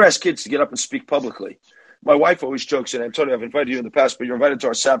we never ask kids to get up and speak publicly. My wife always jokes, and Antonio, I've invited you in the past, but you're invited to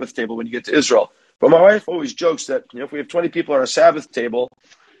our Sabbath table when you get to Israel. But my wife always jokes that if we have 20 people at our Sabbath table,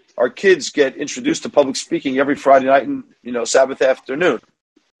 our kids get introduced to public speaking every Friday night and Sabbath afternoon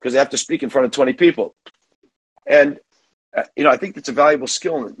because they have to speak in front of 20 people. And I think it's a valuable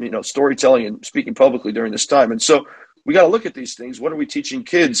skill in storytelling and speaking publicly during this time. And so we got to look at these things. What are we teaching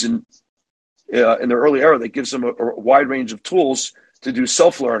kids in their early era that gives them a wide range of tools to do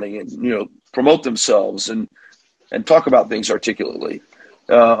self-learning and promote themselves and talk about things articulately?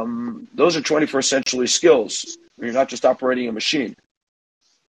 Those are 21st century skills. You're not just operating a machine.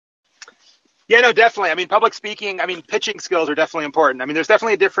 Yeah, no, definitely. I mean, public speaking, pitching skills are definitely important. I mean, there's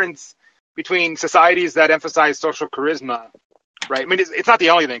definitely a difference between societies that emphasize social charisma, right? I mean, it's not the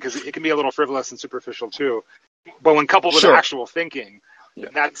only thing because it can be a little frivolous and superficial too. But when coupled with actual thinking,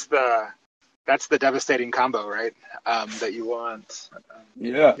 that's the devastating combo, right? That you want.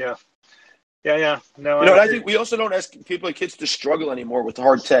 Yeah. No, and I think we also don't ask kids to struggle anymore with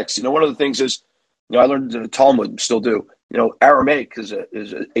hard text. One of the things is, I learned in the Talmud, still do. Aramaic is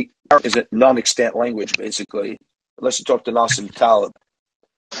a non-extant language, basically, unless you talk to Nassim Taleb.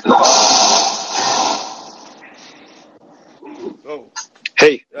 Oh,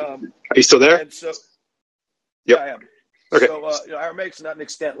 hey, are you still there? So, yep. Yeah, I am. Okay. So, Aramaic is not an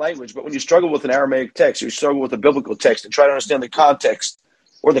extant language, but when you struggle with an Aramaic text, or you struggle with a biblical text and try to understand the context,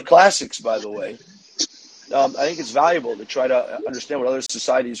 or the classics, by the way, I think it's valuable to try to understand what other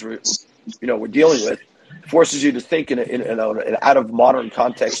societies we're dealing with. It forces you to think in an out of modern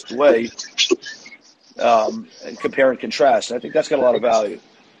context way, and compare and contrast. And I think that's got a lot of value.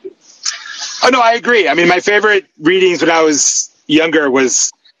 Oh, no, I agree. I mean, my favorite readings when I was younger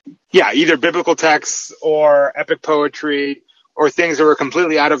was, either biblical texts or epic poetry or things that were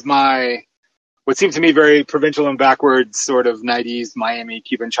completely out of my, what seemed to me very provincial and backwards sort of 90s Miami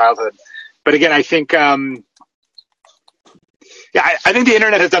Cuban childhood. But again, I think, I think the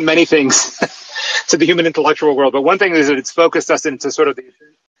internet has done many things to the human intellectual world. But one thing is that it's focused us into sort of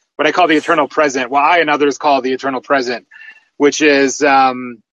what I call the eternal present, what I and others call the eternal present, which is,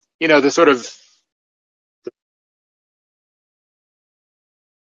 the sort of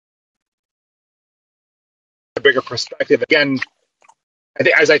a bigger perspective. Again,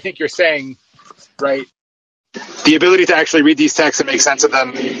 I think you're saying, right, the ability to actually read these texts and make sense of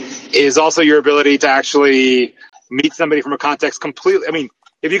them is also your ability to actually meet somebody from a context completely. I mean,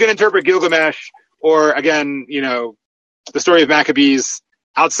 if you can interpret Gilgamesh or, again, the story of Maccabees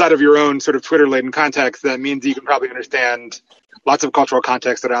outside of your own sort of Twitter-laden context, that means you can probably understand lots of cultural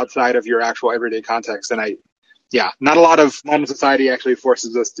contexts that are outside of your actual everyday context. And not a lot of modern society actually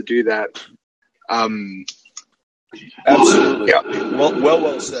forces us to do that. Absolutely. Yeah.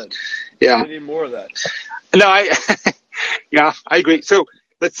 Well said. Yeah. We need more of that. No, I agree. So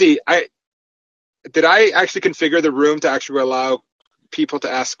let's see. Did I actually configure the room to actually allow people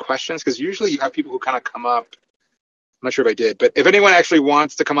to ask questions? Because usually you have people who kind of come up. I'm not sure if I did, but if anyone actually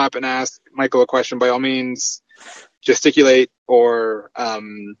wants to come up and ask Michael a question, by all means, gesticulate or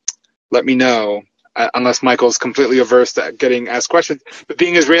let me know. Unless Michael's completely averse to getting asked questions. But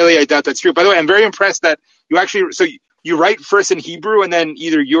being Israeli, I doubt that's true. By the way, I'm very impressed that you actually, so you write first in Hebrew and then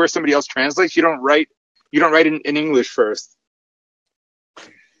either you or somebody else translates. You don't write in English first.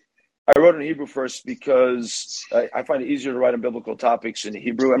 I wrote in Hebrew first because I find it easier to write on biblical topics in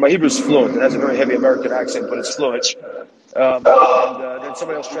Hebrew. And my Hebrew is fluent. It has a very heavy American accent, but it's fluent. And then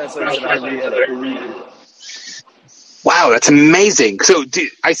somebody else translates and I read. Wow, that's amazing. So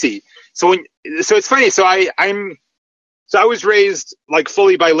I see. So it's funny. So I was raised like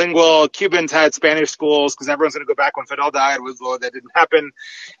fully bilingual. Cubans had Spanish schools because everyone's going to go back when Fidel died. That didn't happen.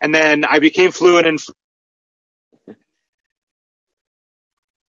 And then I became fluent in.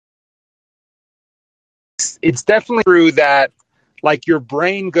 It's definitely true that like your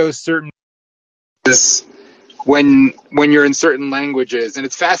brain goes certain when you're in certain languages, and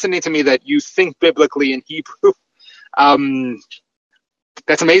it's fascinating to me that you think biblically in Hebrew.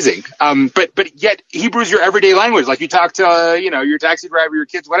 That's amazing. But yet Hebrew is your everyday language. Like you talk to, your taxi driver, your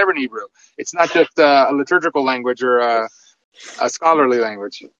kids, whatever in Hebrew. It's not just a liturgical language or a scholarly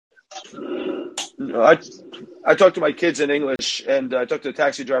language. I talk to my kids in English, and I talk to the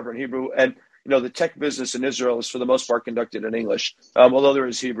taxi driver in Hebrew. And, the tech business in Israel is for the most part conducted in English, although there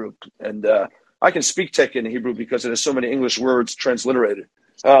is Hebrew. And I can speak tech in Hebrew because it has so many English words transliterated.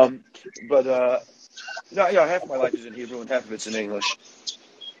 Half of my life is in Hebrew and half of it's in English.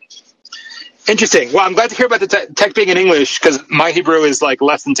 Interesting. Well, I'm glad to hear about the tech being in English because my Hebrew is like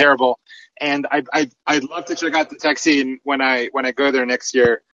less than terrible, and I'd love to check out the tech scene when I go there next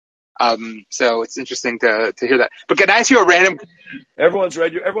year. So it's interesting to hear that. But can I ask you a random? Everyone's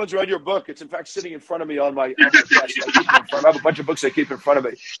read your book. It's in fact sitting in front of me on my desk. I have a bunch of books I keep in front of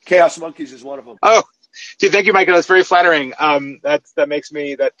me. Chaos Monkeys is one of them. Oh. Dude, thank you, Michael. That's very flattering.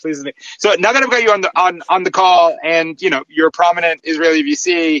 That pleases me. So now that I've got you on the call, and you're a prominent Israeli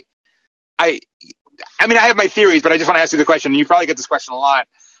VC, I have my theories, but I just want to ask you the question. And you probably get this question a lot.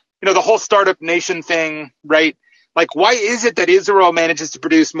 The whole startup nation thing, right? Like, why is it that Israel manages to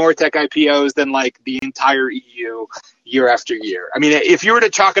produce more tech IPOs than like the entire EU year after year? I mean, if you were to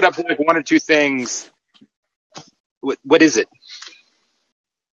chalk it up to like one or two things, what is it?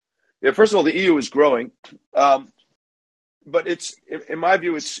 Yeah, first of all, the EU is growing, but it's, in my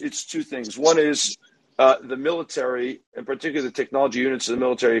view, it's two things. One is the military, in particular the technology units of the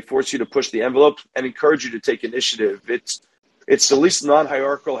military, force you to push the envelope and encourage you to take initiative. It's the least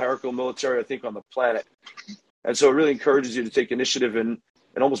hierarchical military, I think, on the planet, and so it really encourages you to take initiative and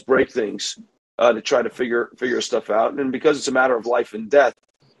almost break things to try to figure stuff out. And because it's a matter of life and death,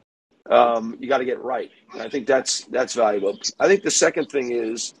 you got to get it right. And I think that's valuable. I think the second thing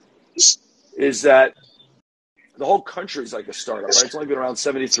is that the whole country is like a startup, right? It's only been around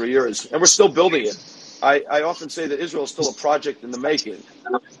 73 years, and we're still building it. I often say that Israel is still a project in the making,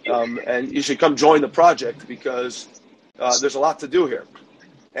 and you should come join the project because there's a lot to do here.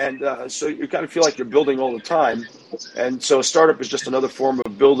 And so you kind of feel like you're building all the time. And so a startup is just another form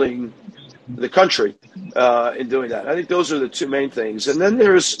of building the country in doing that. I think those are the two main things. And then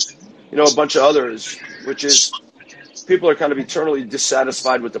there's, a bunch of others, which is people are kind of eternally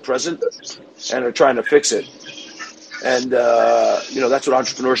dissatisfied with the present and are trying to fix it. And, that's what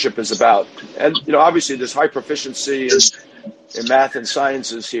entrepreneurship is about. And, obviously there's high proficiency in math and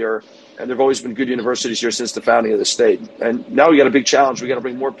sciences here. And there have always been good universities here since the founding of the state. And now we got a big challenge. We got to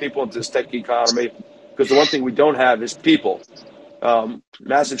bring more people into this tech economy because the one thing we don't have is people.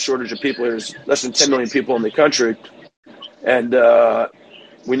 Massive shortage of people. There's less than 10 million people in the country, and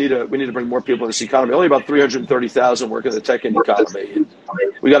we need to bring more people in this economy. Only about 330,000 work in the tech economy, and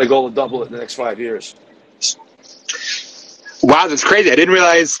we got a goal to double it in the next 5 years. Wow, that's crazy. I didn't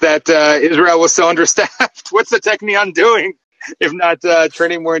realize that Israel was so understaffed. What's the Technion doing if not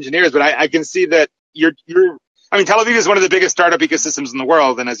training more engineers? But I can see that you're. I mean, Tel Aviv is one of the biggest startup ecosystems in the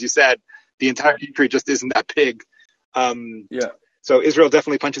world, and as you said, the entire country just isn't that big. Yeah. So Israel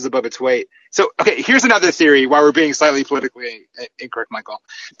definitely punches above its weight. So, okay, here's another theory, while we're being slightly politically incorrect, Michael,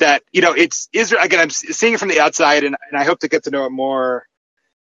 that, it's Israel. Again, I'm seeing it from the outside, and I hope to get to know it more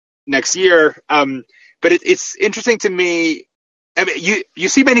next year. But it's interesting to me. I mean, you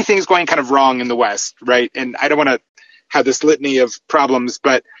see many things going kind of wrong in the West, right? And I don't want to have this litany of problems,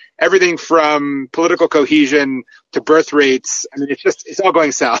 but everything from political cohesion to birth rates, I mean, it's all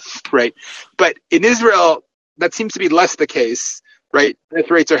going south, right? But in Israel, that seems to be less the case, right? Birth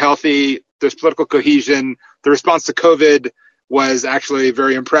rates are healthy. There's political cohesion. The response to COVID was actually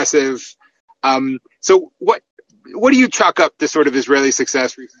very impressive. So what do you chalk up this sort of Israeli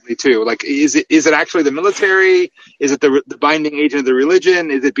success recently to? Like, is it actually the military? Is it the binding agent of the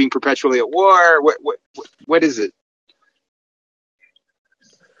religion? Is it being perpetually at war? What is it?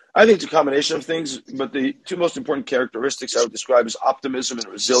 I think it's a combination of things, but the two most important characteristics I would describe as optimism and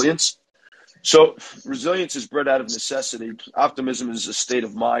resilience. So resilience is bred out of necessity. Optimism is a state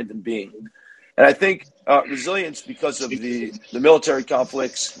of mind and being. And I think resilience, because of the military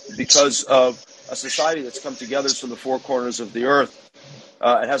conflicts, because of a society that's come together from the four corners of the earth,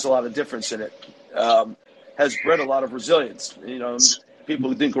 it has a lot of difference in it, has bred a lot of resilience. People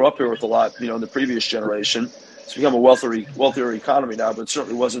who didn't grow up here with a lot, in the previous generation. It's become a wealthier economy now, but it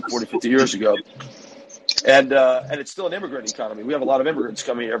certainly wasn't 40, 50 years ago. And it's still an immigrant economy. We have a lot of immigrants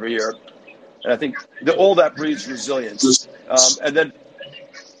coming every year. And I think all that breeds resilience. And then,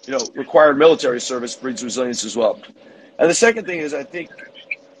 required military service breeds resilience as well. And the second thing is, I think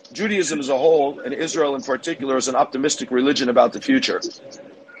Judaism as a whole, and Israel in particular, is an optimistic religion about the future.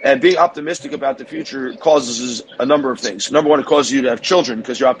 And being optimistic about the future causes a number of things. Number one, it causes you to have children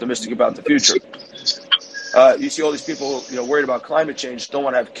because you're optimistic about the future. You see all these people, worried about climate change, don't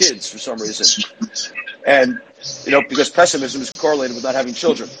want to have kids for some reason. And, because pessimism is correlated with not having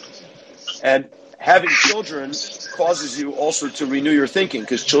children. And having children causes you also to renew your thinking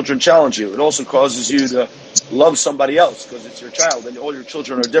because children challenge you. It also causes you to love somebody else because it's your child and all your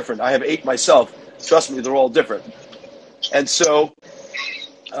children are different. I have 8 myself. Trust me, they're all different. And so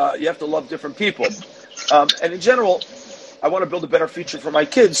you have to love different people. And in general, I want to build a better future for my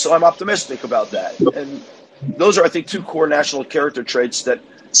kids, so I'm optimistic about that. And those are, I think, 2 core national character traits that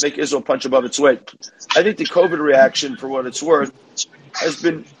make Israel punch above its weight. I think the COVID reaction, for what it's worth, has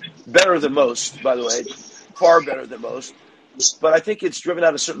been better than most, by the way, far better than most. But I think it's driven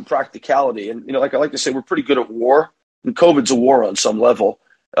out a certain practicality. And, like I like to say, we're pretty good at war. And COVID's a war on some level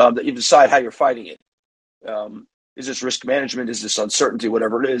that you decide how you're fighting it. Is this risk management? Is this uncertainty?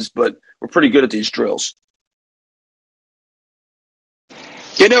 Whatever it is. But we're pretty good at these drills.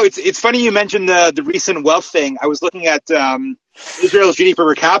 It's funny you mentioned the recent wealth thing. I was looking at Israel's GDP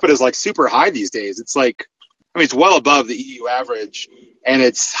per capita is like super high these days. It's like, it's well above the EU average, and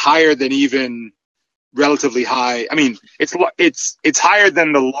it's higher than even relatively high. It's higher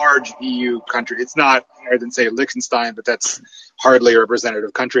than the large EU country. It's not higher than, say, Liechtenstein, but that's hardly a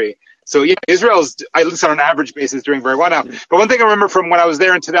representative country. So, Israel's, at least on an average basis, doing very well now. But one thing I remember from when I was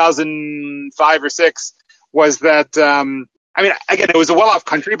there in 2005 or 6 was that, again, it was a well-off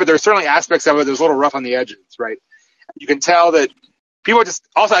country, but there were certainly aspects of it that was a little rough on the edges, right? You can tell that people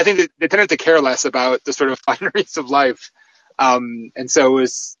I think that they tended to care less about the sort of fineries of life. And so it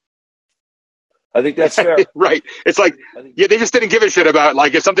was, I think that's fair. Right. It's like, they just didn't give a shit about,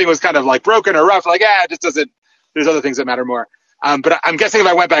 like, if something was kind of like broken or rough, like, it just doesn't, there's other things that matter more. But I'm guessing if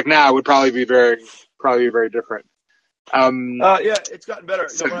I went back now, it would probably be very different. It's gotten better.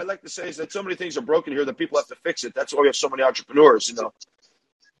 What I like to say is that so many things are broken here that people have to fix it. That's why we have so many entrepreneurs,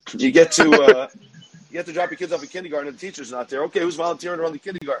 You get to drop your kids off at kindergarten and the teacher's not there. Okay, who's volunteering to run the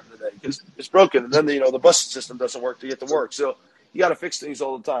kindergarten today? Because it's broken. And then, the bus system doesn't work to get to work. So you got to fix things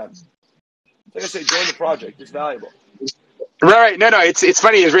all the time. Like I say, join the project. It's valuable. Right. No. It's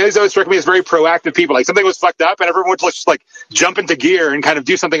funny. Israelis always struck me as very proactive people. Like, something was fucked up and everyone would just like jump into gear and kind of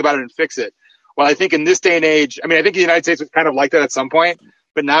do something about it and fix it. Well, I think in this day and age, I think the United States was kind of like that at some point,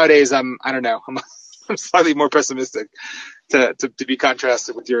 but nowadays I don't know. I'm slightly more pessimistic to be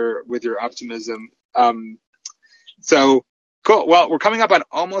contrasted with your optimism. So Cool. Well, we're coming up on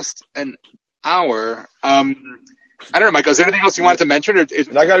almost an hour. I don't know, Michael, is there anything else you wanted to mention? And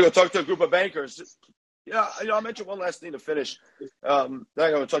I got to go talk to a group of bankers. Yeah, I'll mention one last thing to finish. Then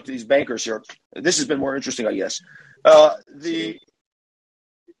I got to talk to these bankers here. This has been more interesting, I guess. The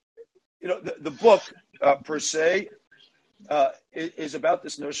book per se is about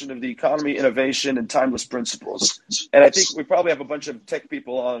this notion of the economy, innovation, and timeless principles. And I think we probably have a bunch of tech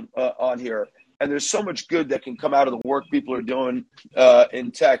people on here, and there's so much good that can come out of the work people are doing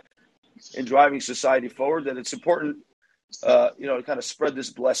in tech in driving society forward that it's important, to kind of spread this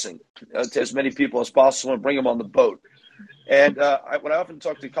blessing to as many people as possible and bring them on the boat. And when I often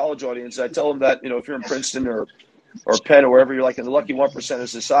talk to college audience, I tell them that if you're in Princeton or Penn or wherever you're like in the lucky 1% of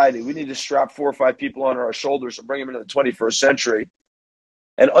society, we need to strap 4 or 5 people on our shoulders and bring them into the 21st century.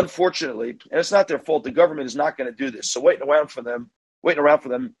 And unfortunately, and it's not their fault, the government is not going to do this. So waiting around for them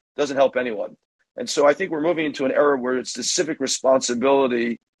doesn't help anyone. And so I think we're moving into an era where it's the civic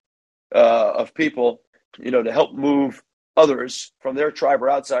responsibility of people, to help move others from their tribe or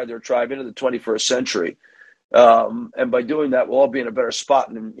outside their tribe into the 21st century. And by doing that, we'll all be in a better spot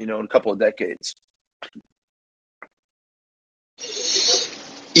in a couple of decades.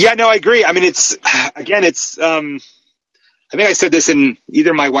 Yeah, no, I agree. I mean, I think I said this in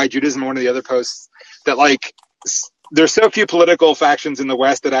either my Why Judaism or one of the other posts, that like there's so few political factions in the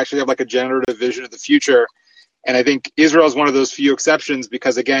West that actually have like a generative vision of the future. And I think Israel is one of those few exceptions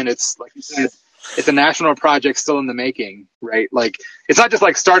because, again, it's like you said, it's a national project still in the making, right? Like, it's not just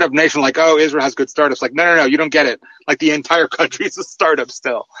like startup nation, like, oh, Israel has good startups. Like, no, you don't get it. Like, the entire country is a startup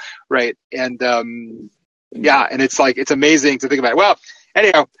still, right? And, and it's like, it's amazing to think about it. Well,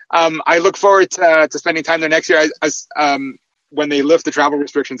 anyhow, I look forward to spending time there next year when they lift the travel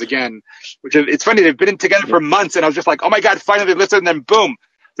restrictions again, which it's funny. They've been together for months and I was just like, oh my God, finally they lifted, and then boom,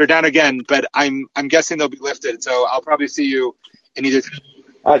 they're down again. But I'm guessing they'll be lifted. So I'll probably see you in either.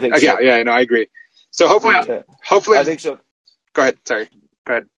 I think so. Yeah, no, I agree. So hopefully, I think so. Go ahead. Sorry.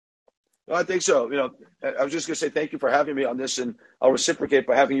 Go ahead. No, I think so. I was just going to say thank you for having me on this, and I'll reciprocate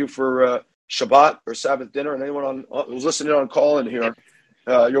by having you for Shabbat or Sabbath dinner, and anyone who's listening on call in here,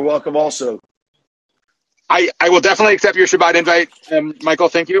 you're welcome also. I will definitely accept your Shabbat invite, Michael.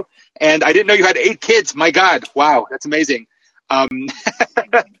 Thank you. And I didn't know you had 8 kids. My God. Wow. That's amazing. What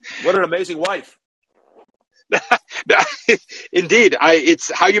an amazing wife. Indeed.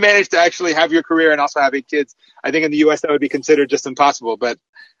 It's how you manage to actually have your career and also have 8 kids. I think in the U.S. that would be considered just impossible. But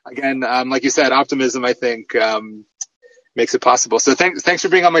again, like you said, optimism, I think, makes it possible. So thanks for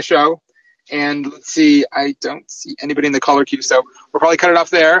being on my show. And let's see, I don't see anybody in the caller queue, so we'll probably cut it off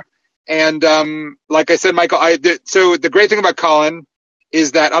there. And like I said, Michael, so the great thing about Colin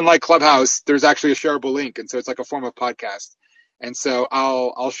is that unlike Clubhouse, there's actually a shareable link, and so it's like a form of podcast. And so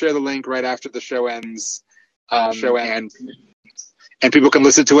I'll share the link right after the show ends, and people can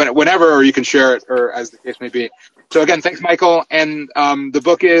listen to it whenever, or you can share it, or as the case may be. So again, thanks, Michael. And the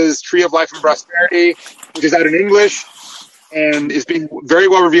book is Tree of Life and Prosperity, which is out in English and is being very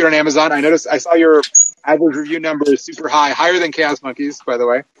well reviewed on Amazon. I saw your average review number is super high, higher than Chaos Monkeys, by the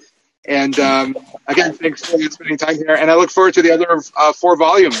way. And again, thanks for spending time here. And I look forward to the other 4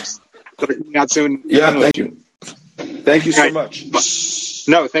 volumes that are coming out soon. Yeah, thank you. Thank you so much.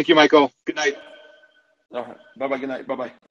 No, thank you, Michael. Good night. All right. Bye-bye. Good night. Bye-bye.